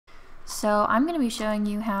so I'm going to be showing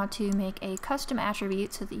you how to make a custom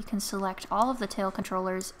attribute so that you can select all of the tail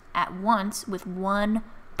controllers at once with one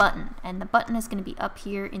button. And the button is going to be up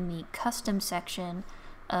here in the custom section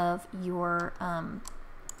of your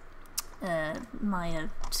Maya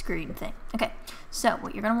screen thing. Okay, so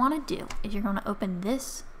what you're going to want to do is you're going to open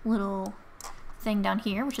this little thing down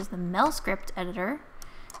here, which is the Melscript editor,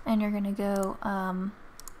 and you're going to go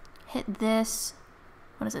hit this,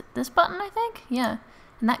 what is it, this button, I think? Yeah.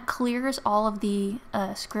 And that clears all of the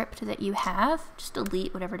script that you have. Just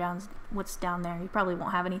delete what's down there. You probably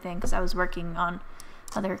won't have anything because I was working on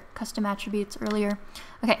other custom attributes earlier.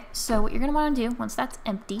 Okay, so what you're going to want to do, once that's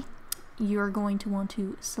empty, you're going to want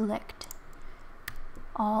to select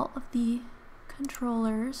all of the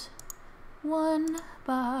controllers one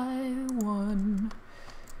by one.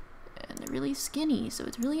 And they're really skinny, so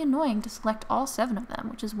it's really annoying to select all 7 of them,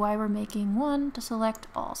 which is why we're making one to select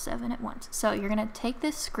all 7 at once. So you're going to take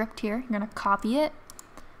this script here, you're going to copy it,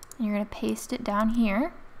 and you're going to paste it down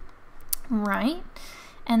here, right?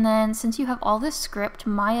 And then since you have all this script,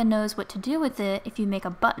 Maya knows what to do with it if you make a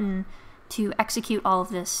button to execute all of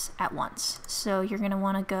this at once. So you're going to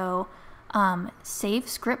want to go save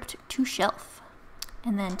script to shelf,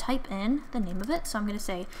 and then type in the name of it. So I'm going to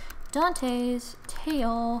say Dante's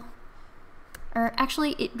tail. Or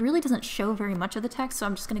actually, it really doesn't show very much of the text, so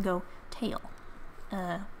I'm just going to go tail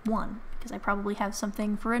 1, because I probably have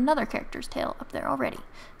something for another character's tail up there already.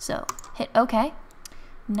 So hit OK.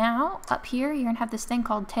 Now, up here, you're going to have this thing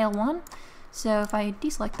called tail 1. So if I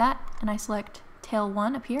deselect that, and I select tail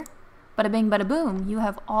 1 up here, bada bing, bada boom, you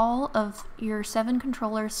have all of your 7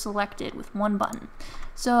 controllers selected with one button.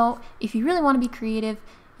 So if you really want to be creative,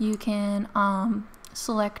 you can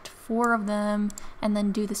select 4 of them and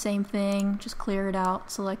then do the same thing, just clear it out,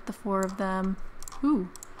 select the 4 of them, ooh,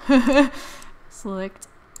 select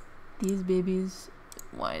these babies.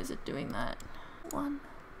 Why is it doing that? 1,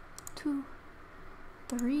 2,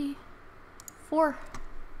 3, 4.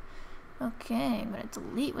 Okay, I'm gonna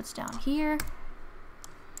delete what's down here,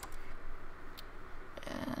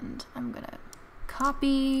 and I'm gonna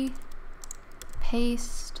copy,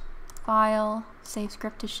 paste, file, save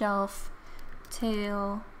script to shelf,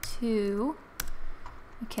 tail 2.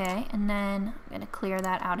 Okay, and then I'm going to clear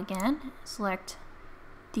that out again. Select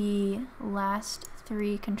the last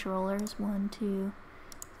 3 controllers, 1, 2,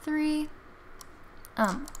 3.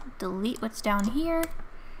 Delete what's down here.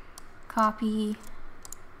 Copy,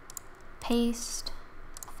 paste,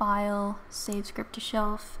 file, save script to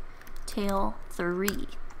shelf, tail 3.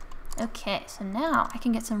 Okay, so now I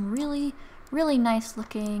can get some really, really nice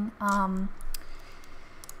looking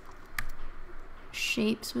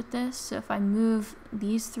shapes with this. So if I move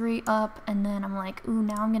these 3 up, and then I'm like, ooh,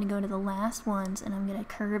 now I'm gonna go to the last ones and I'm gonna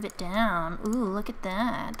curve it down. Ooh, look at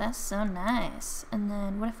that, that's so nice. And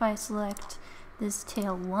then what if I select this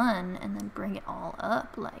tail 1 and then bring it all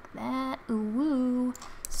up like that? Ooh woo.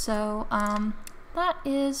 So that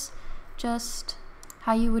is just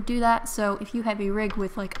how you would do that. So if you have a rig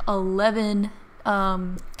with like 11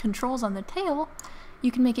 controls on the tail,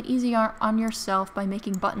 you can make it easier on yourself by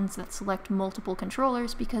making buttons that select multiple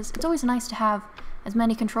controllers, because it's always nice to have as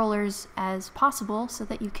many controllers as possible so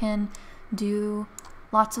that you can do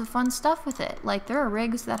lots of fun stuff with it. Like there are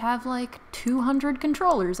rigs that have like 200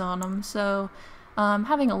 controllers on them, so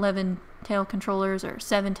having 11 tail controllers or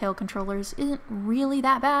 7 tail controllers isn't really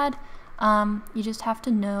that bad. You just have to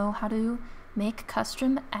know how to make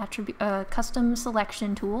custom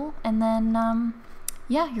selection tool, and then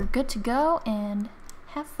yeah, you're good to go, and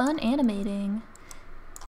have fun animating.